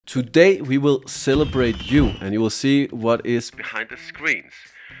Today we will celebrate you and you will see what is behind the screens.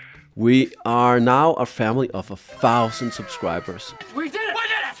 We are now a family of 1,000 subscribers. We did it! We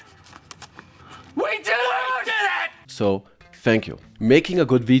did it! We did it! We did it! So thank you. Making a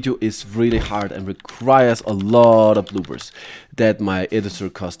good video is really hard and requires a lot of bloopers that my editor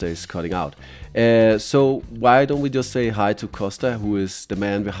Kosta is cutting out. So why don't we just say hi to Kosta, who is the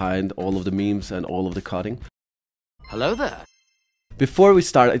man behind all of the memes and all of the cutting. Hello there. Before we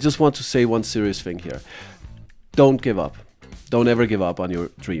start, I just want to say one serious thing here. Don't give up. Don't ever give up on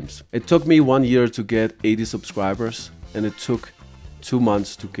your dreams. It took me 1 year to get 80 subscribers and it took 2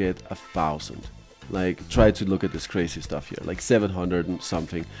 months to get 1,000. Like, try to look at this crazy stuff here, like 700 and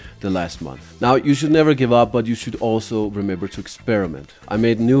something the last month. Now, you should never give up, but you should also remember to experiment. I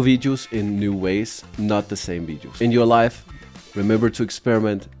made new videos in new ways, not the same videos. In your life, remember to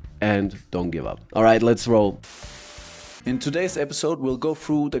experiment and don't give up. All right, let's roll. In today's episode, we'll go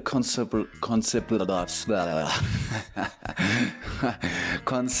through the conceptualization.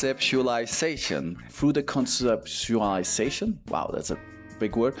 Through the conceptualization, wow, that's a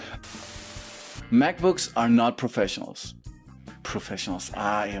big word. MacBooks are not professionals.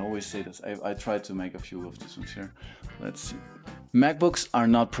 I always say this. I tried to make a few of these ones here. Let's see. MacBooks are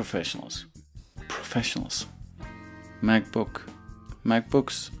not professionals. MacBooks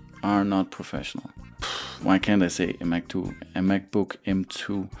are not professional. Why can't I say a MacBook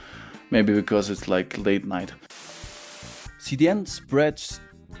M2? Maybe because it's like late night. CDN spreads,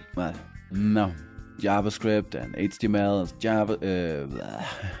 well, no, JavaScript and HTML, Java,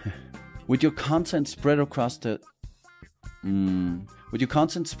 with your content spread across the, with your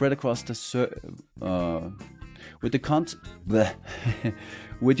content spread across the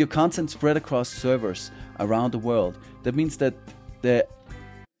with your content spread across servers around the world. That means that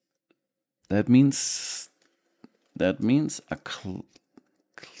That means a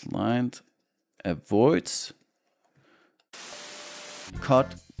client avoids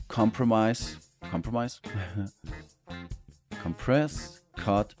compress,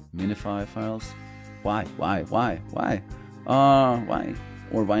 cut, minify files. Why? Why?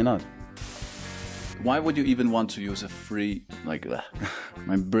 Or why not? Why would you even want to use a free, like,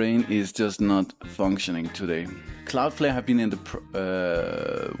 my brain is just not functioning today. Cloudflare have been in the,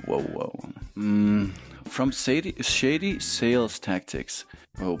 from shady sales tactics.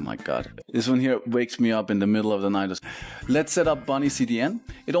 Oh my god. This one here wakes me up in the middle of the night. Let's set up Bunny CDN.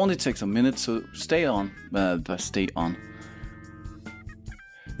 It only takes a minute, so stay on.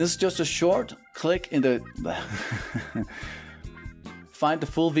 This is just a short click in the... Find the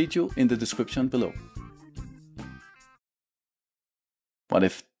full video in the description below. What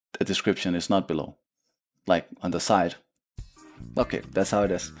if the description is not below? Like on the side? Okay, that's how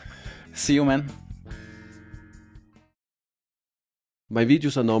it is. See you, man. My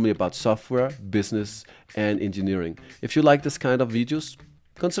videos are normally about software, business and engineering. If you like this kind of videos,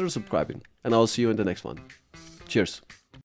 consider subscribing and I'll see you in the next one. Cheers.